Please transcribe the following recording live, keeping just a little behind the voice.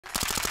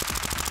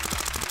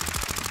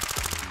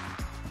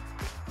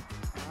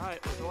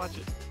right, let's watch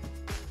it.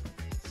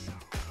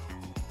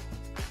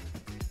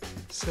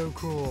 So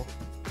cool.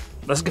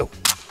 Let's go.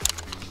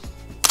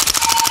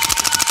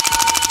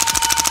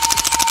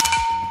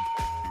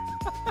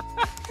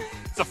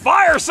 It's a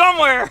fire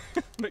somewhere.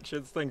 Make sure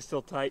this thing's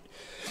still tight.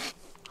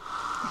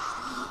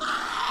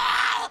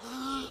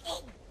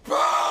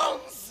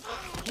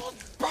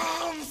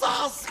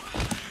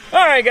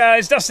 Alright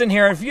guys, Dustin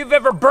here. If you've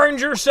ever burned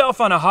yourself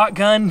on a hot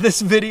gun,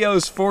 this video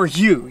is for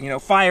you. You know,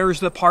 fire is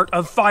the part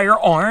of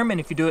firearm, and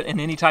if you do it in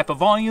any type of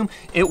volume,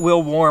 it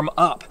will warm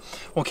up.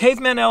 Well,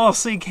 Caveman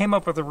LLC came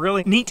up with a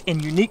really neat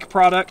and unique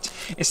product.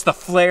 It's the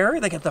Flare.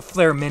 They got the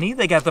Flare Mini,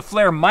 they got the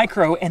Flare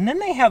Micro, and then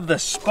they have the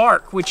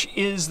Spark, which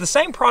is the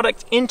same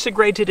product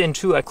integrated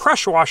into a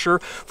crush washer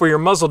for your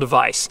muzzle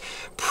device.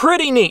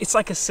 Pretty neat. It's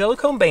like a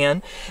silicone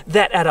band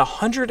that at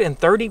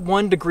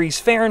 131 degrees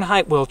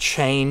Fahrenheit will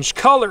change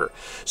color.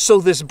 So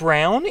this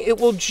brown, it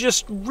will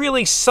just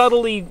really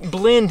subtly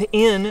blend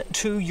in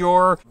to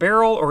your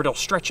barrel, or it'll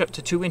stretch up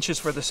to 2 inches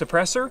for the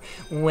suppressor.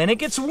 When it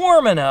gets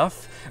warm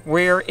enough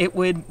where it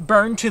would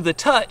burn to the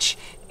touch,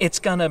 it's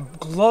gonna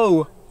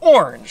glow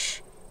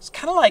orange. It's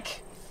kind of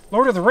like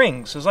Lord of the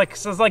Rings. It's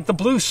like the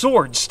blue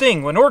sword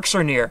sting when orcs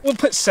are near. We'll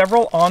put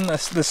several on the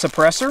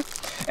suppressor,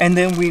 and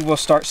then we will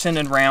start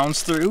sending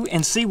rounds through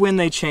and see when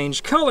they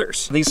change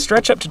colors. These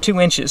stretch up to 2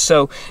 inches,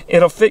 so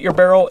it'll fit your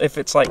barrel if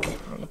it's like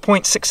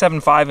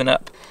 0.675 and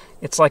up.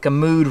 It's like a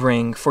mood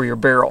ring for your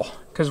barrel,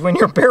 because when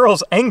your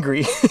barrel's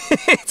angry,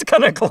 it's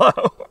gonna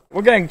glow.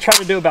 We're gonna try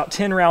to do about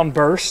 10 round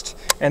burst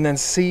and then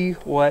see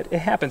what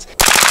happens.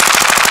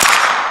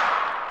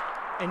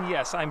 And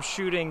yes, I'm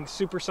shooting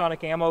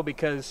supersonic ammo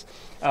because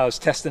I was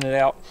testing it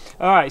out.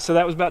 All right, so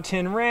that was about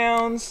 10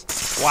 rounds.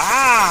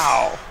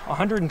 Wow,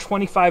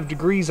 125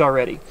 degrees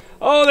already.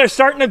 Oh, they're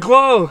starting to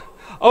glow.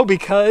 Oh,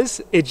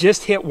 because it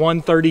just hit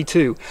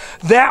 132.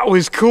 That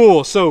was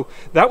cool. So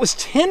that was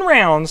 10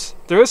 rounds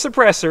through a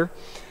suppressor,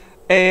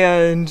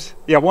 and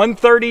yeah,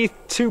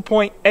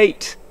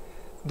 132.8.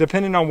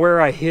 depending on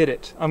where I hit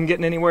it. I'm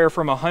getting anywhere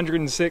from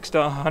 106 to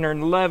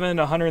 111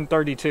 to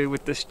 132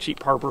 with this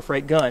cheap Harbor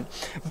Freight gun.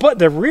 But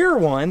the rear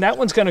one, that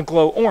one's gonna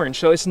glow orange,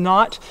 so it's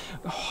not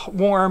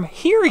warm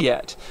here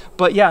yet.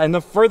 But yeah, and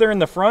the further in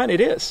the front, it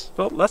is.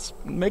 Well, let's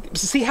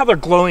see how they're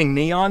glowing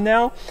neon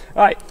now.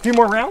 All right, a few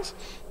more rounds.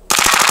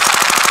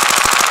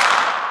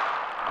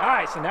 All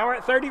right, so now we're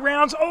at 30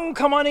 rounds. Oh,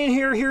 come on in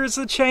here. Here's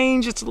the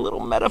change. It's a little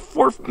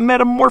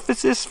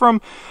metamorphosis from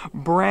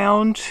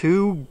brown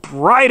to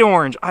bright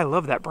orange. I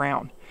love that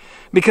brown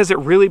because it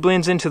really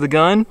blends into the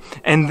gun,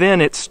 and then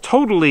it's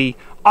totally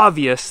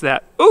obvious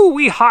that, ooh,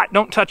 we hot,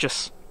 don't touch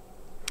us.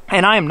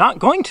 And I am not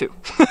going to.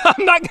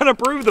 I'm not going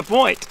to prove the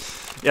point.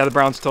 Yeah, the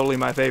brown's totally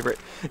my favorite.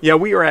 Yeah,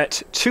 we are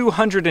at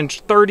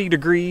 230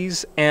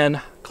 degrees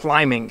and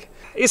climbing.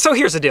 So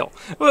here's the deal.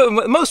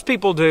 Most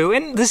people do,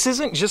 and this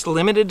isn't just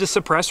limited to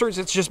suppressors,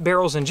 it's just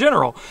barrels in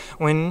general.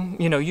 When,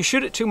 you know, you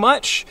shoot it too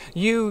much,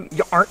 you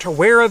aren't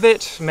aware of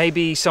it,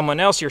 maybe someone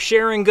else, you're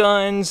sharing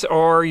guns,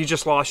 or you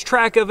just lost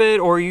track of it,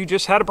 or you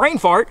just had a brain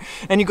fart,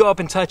 and you go up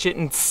and touch it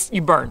and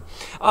you burn.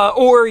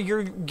 Or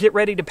you get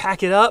ready to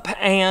pack it up,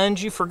 and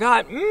you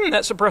forgot,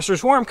 that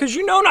suppressor's warm, because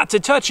you know not to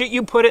touch it,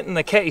 you put it in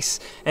the case,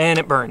 and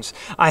it burns.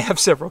 I have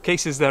several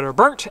cases that are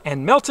burnt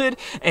and melted,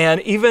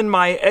 and even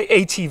my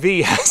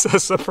ATV has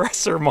a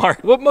suppressor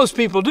mark. What most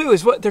people do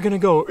is they're gonna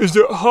go, is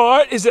it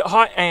hot? Is it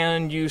hot?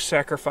 And you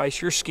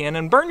sacrifice your skin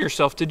and burn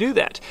yourself to do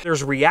that.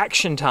 There's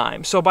reaction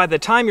time. So by the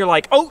time you're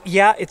like, oh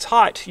yeah, it's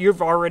hot,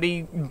 you've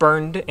already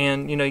burned,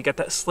 and you know, you got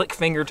that slick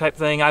finger type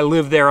thing. I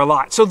live there a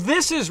lot. So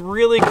this is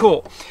really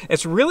cool.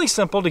 It's really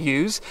simple to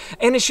use,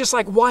 and it's just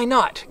like, why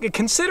not?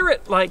 Consider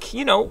it like,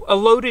 you know, a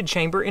loaded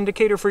chamber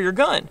indicator for your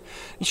gun.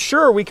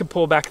 Sure, we could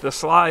pull back the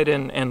slide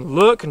and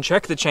look and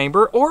check the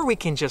chamber, or we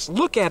can just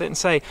look at it and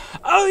say,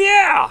 oh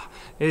yeah.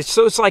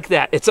 So it's like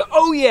that. It's a,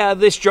 oh yeah,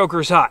 this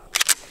joker's hot.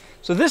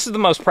 So this is the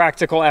most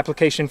practical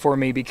application for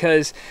me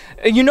because,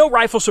 you know,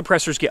 rifle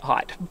suppressors get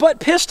hot. But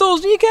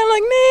pistols, you kind of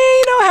like, man,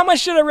 you know, how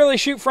much should I really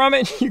shoot from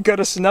it? You go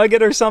to snug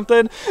it or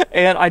something.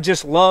 And I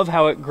just love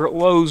how it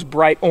glows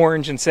bright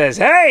orange and says,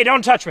 hey,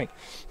 don't touch me.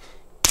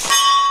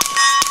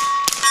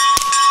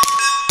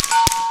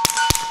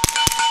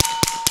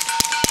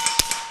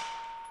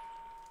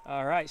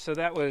 All right, so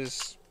that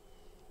was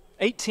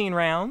 18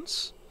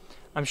 rounds.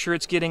 I'm sure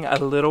it's getting a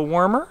little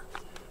warmer,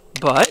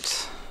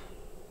 but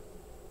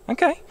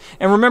okay.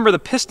 And remember, the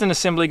piston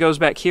assembly goes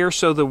back here,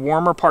 so the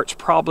warmer part's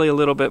probably a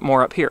little bit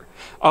more up here.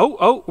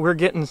 Oh,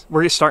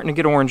 we're starting to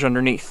get orange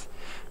underneath.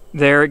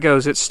 There it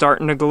goes. It's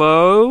starting to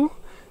glow.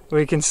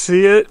 We can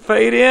see it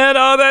fade in.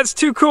 Oh, that's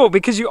too cool,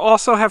 because you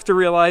also have to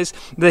realize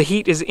the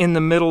heat is in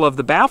the middle of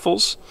the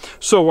baffles.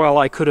 So while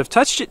I could have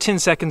touched it 10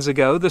 seconds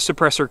ago, the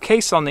suppressor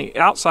case on the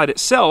outside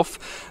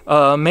itself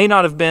may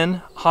not have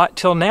been hot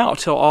till now,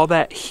 till all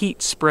that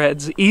heat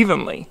spreads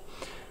evenly.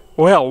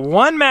 Well,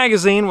 one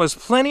magazine was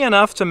plenty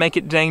enough to make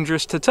it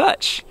dangerous to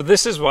touch.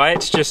 This is why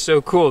it's just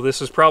so cool. This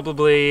was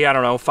probably, I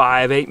don't know,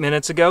 5-8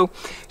 minutes ago.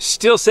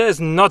 Still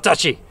says no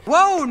touchy.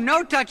 Whoa,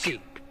 no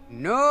touchy.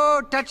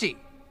 No touchy.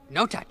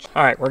 No touch.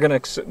 All right, we're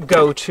gonna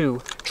go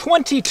to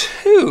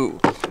 22.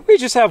 We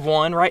just have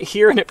one right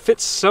here and it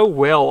fits so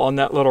well on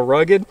that little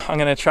rugged. I'm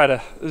gonna try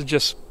to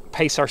just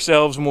pace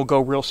ourselves and we'll go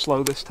real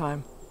slow this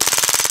time.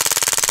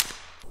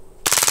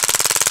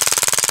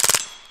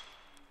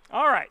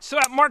 All right, so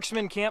at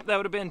Marksman Camp, that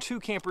would have been 2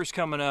 campers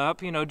coming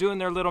up, you know, doing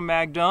their little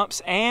mag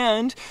dumps.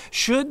 And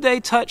should they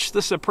touch the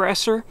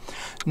suppressor?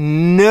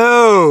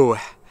 No.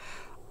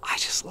 I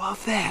just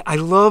love that. I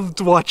loved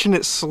watching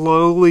it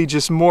slowly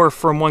just morph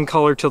from one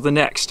color to the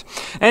next.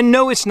 And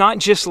no, it's not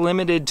just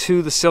limited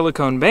to the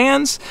silicone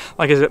bands.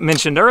 Like I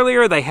mentioned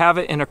earlier, they have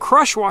it in a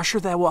crush washer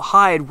that will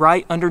hide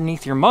right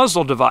underneath your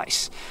muzzle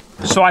device.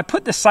 So I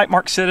put the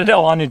Sightmark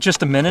Citadel on it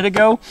just a minute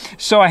ago,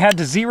 so I had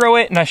to zero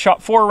it and I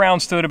shot 4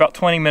 rounds to it about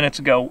 20 minutes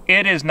ago.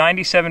 It is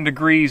 97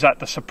 degrees at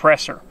the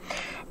suppressor.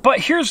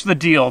 But here's the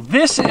deal.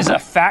 This is a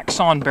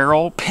Faxon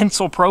barrel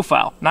pencil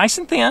profile. Nice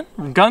and thin,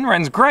 gun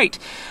runs great.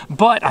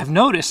 But I've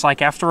noticed,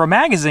 like after a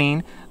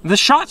magazine, the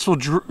shots will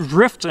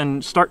drift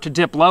and start to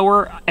dip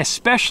lower,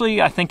 especially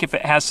I think if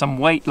it has some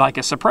weight like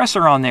a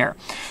suppressor on there.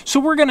 So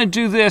we're gonna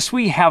do this.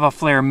 We have a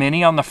Flare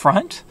Mini on the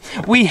front.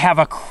 We have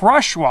a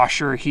crush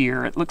washer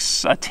here. It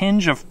looks a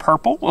tinge of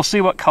purple. We'll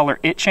see what color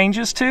it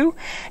changes to.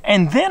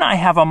 And then I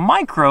have a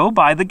Micro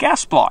by the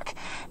Gas Block.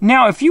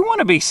 Now, if you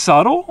wanna be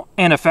subtle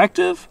and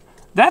effective,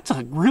 that's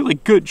a really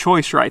good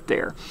choice right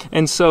there.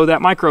 And so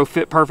that Micro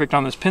fit perfect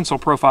on this pencil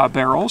profile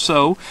barrel.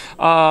 So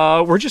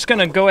we're just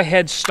gonna go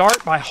ahead,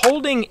 start by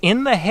holding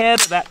in the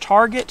head of that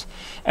target.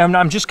 And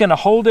I'm just gonna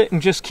hold it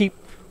and just keep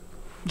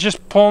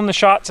pulling the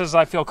shots as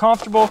I feel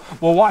comfortable.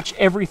 We'll watch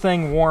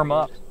everything warm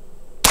up.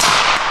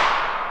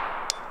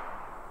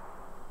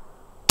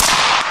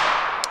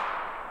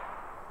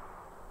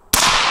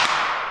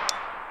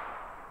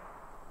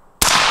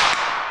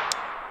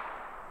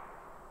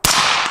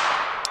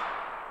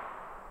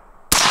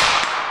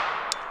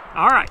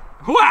 All right,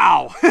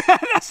 wow,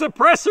 that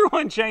suppressor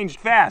one changed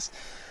fast.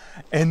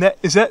 And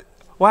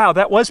wow,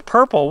 that was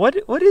purple.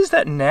 What is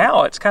that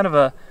now? It's kind of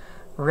a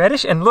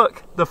reddish, and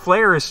look, the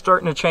flare is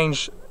starting to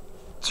change,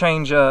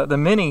 the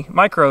mini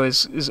Micro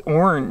is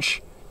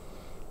orange.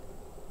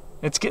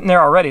 It's getting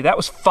there already. That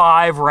was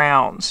 5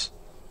 rounds.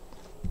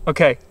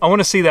 Okay, I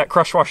wanna see that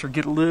crush washer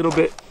get a little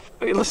bit,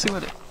 let's see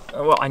what it,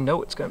 well, I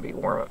know it's gonna be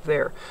warm up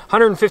there.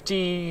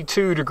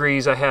 152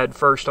 degrees I had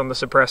first on the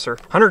suppressor.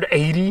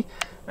 180.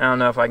 I don't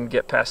know if I can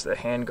get past the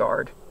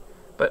handguard,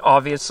 but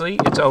obviously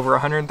it's over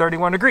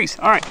 131 degrees.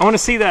 All right, I want to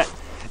see that.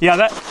 Yeah,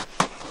 that,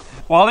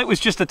 while it was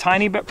just a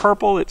tiny bit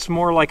purple, it's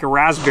more like a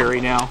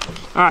raspberry now.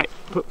 All right,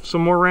 put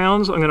some more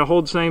rounds. I'm going to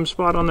hold the same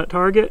spot on that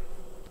target.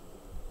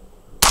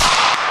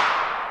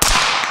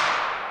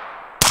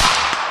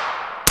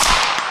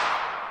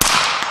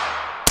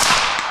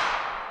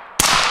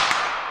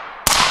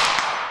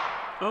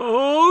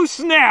 Oh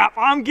snap,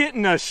 I'm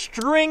getting a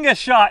string of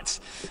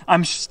shots.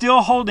 I'm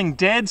still holding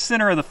dead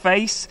center of the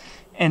face,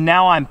 and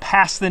now I'm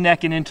past the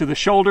neck and into the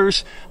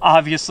shoulders.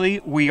 Obviously,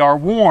 we are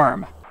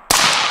warm.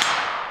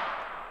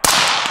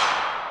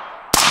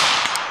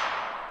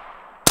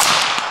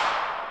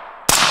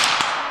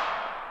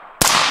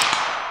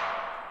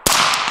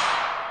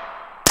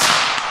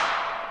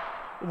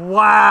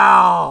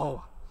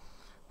 Wow.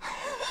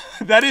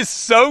 That is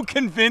so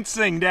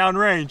convincing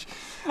downrange.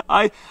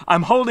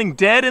 I'm holding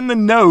dead in the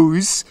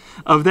nose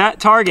of that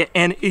target,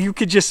 and you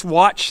could just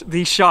watch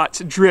these shots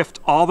drift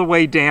all the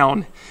way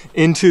down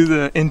into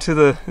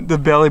the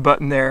belly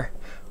button there.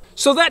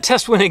 So that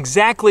test went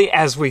exactly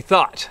as we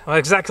thought. Well,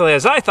 exactly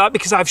as I thought,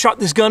 because I've shot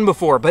this gun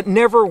before, but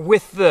never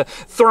with the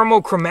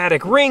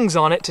thermochromatic rings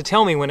on it to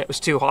tell me when it was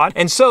too hot.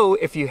 And so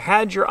if you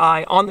had your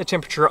eye on the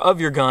temperature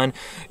of your gun,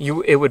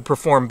 it would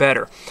perform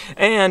better.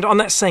 And on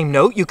that same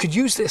note, you could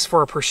use this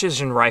for a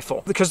precision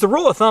rifle, because the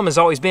rule of thumb has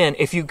always been,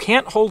 if you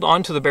can't hold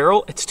on to the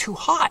barrel, it's too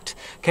hot.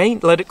 Okay,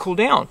 let it cool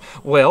down.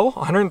 Well,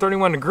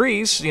 131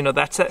 degrees, you know,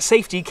 that's that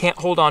safety, can't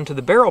hold on to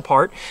the barrel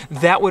part.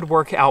 That would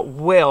work out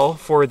well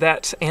for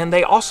that. And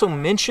they also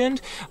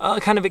mentioned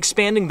kind of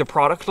expanding the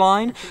product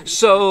line,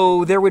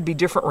 so there would be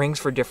different rings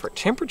for different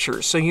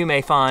temperatures. So you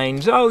may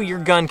find, oh, your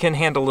gun can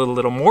handle a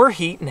little more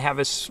heat and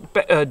have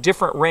a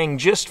different ring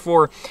just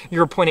for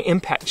your point of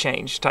impact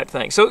change type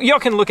thing. So y'all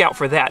can look out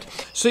for that.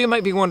 So you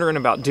might be wondering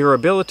about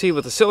durability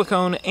with the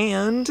silicone,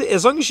 and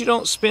as long as you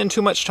don't spend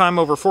too much time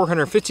over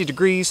 450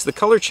 degrees, the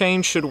color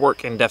change should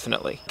work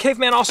indefinitely.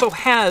 Caveman also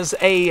has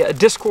a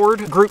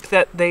Discord group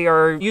that they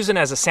are using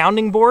as a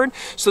sounding board,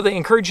 so they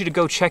encourage you to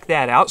go check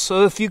that out.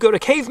 So if you go to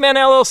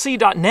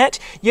cavemanllc.net,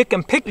 you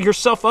can pick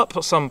yourself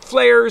up some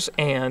flares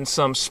and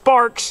some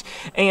sparks,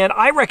 and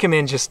I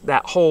recommend just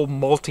that whole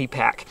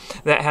multi-pack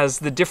that has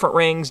the different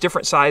rings,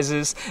 different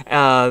sizes.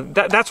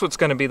 That's what's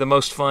going to be the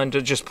most fun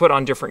to just put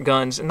on different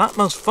guns. And not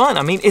most fun,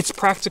 I mean, it's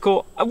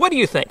practical. What do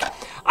you think?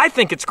 I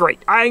think it's great.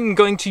 I'm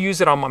going to use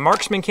it on my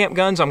Marksman Camp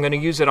guns. I'm going to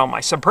use it on my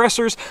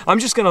suppressors. I'm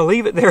just going to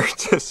leave it there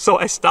so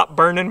I stop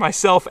burning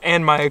myself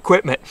and my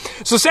equipment.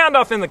 So sound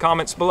off in the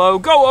comments below.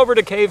 Go over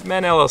to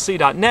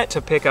cavemanllc.net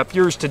to pick up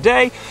yours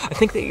today. I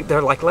think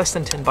they're like less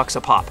than 10 bucks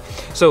a pop.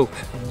 So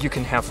you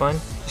can have fun,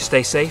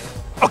 stay safe,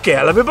 Okay,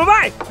 I love you,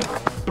 bye-bye.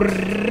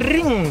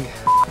 Bring.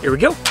 Here we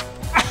go.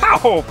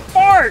 Ow,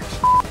 fart.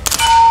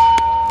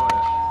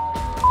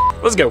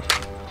 Let's go.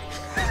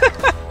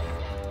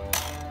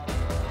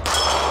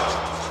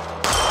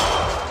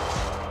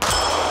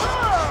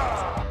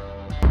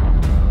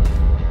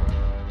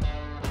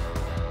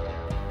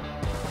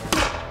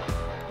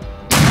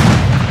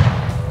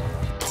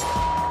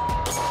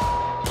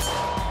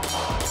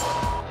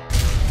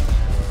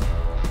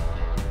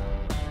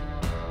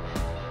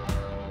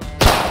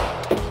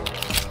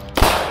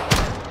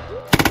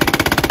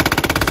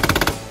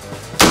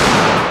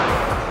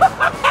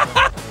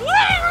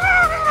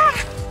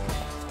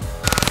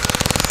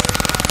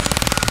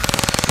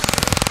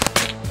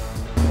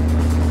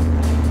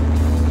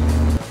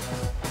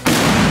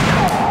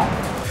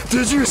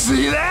 Did you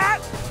see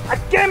that? I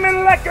came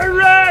in like a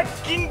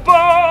wrecking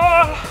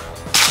ball.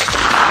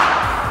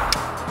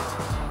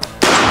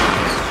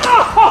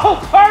 Oh,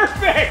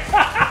 perfect!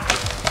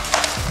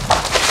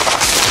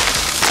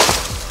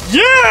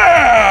 Yeah!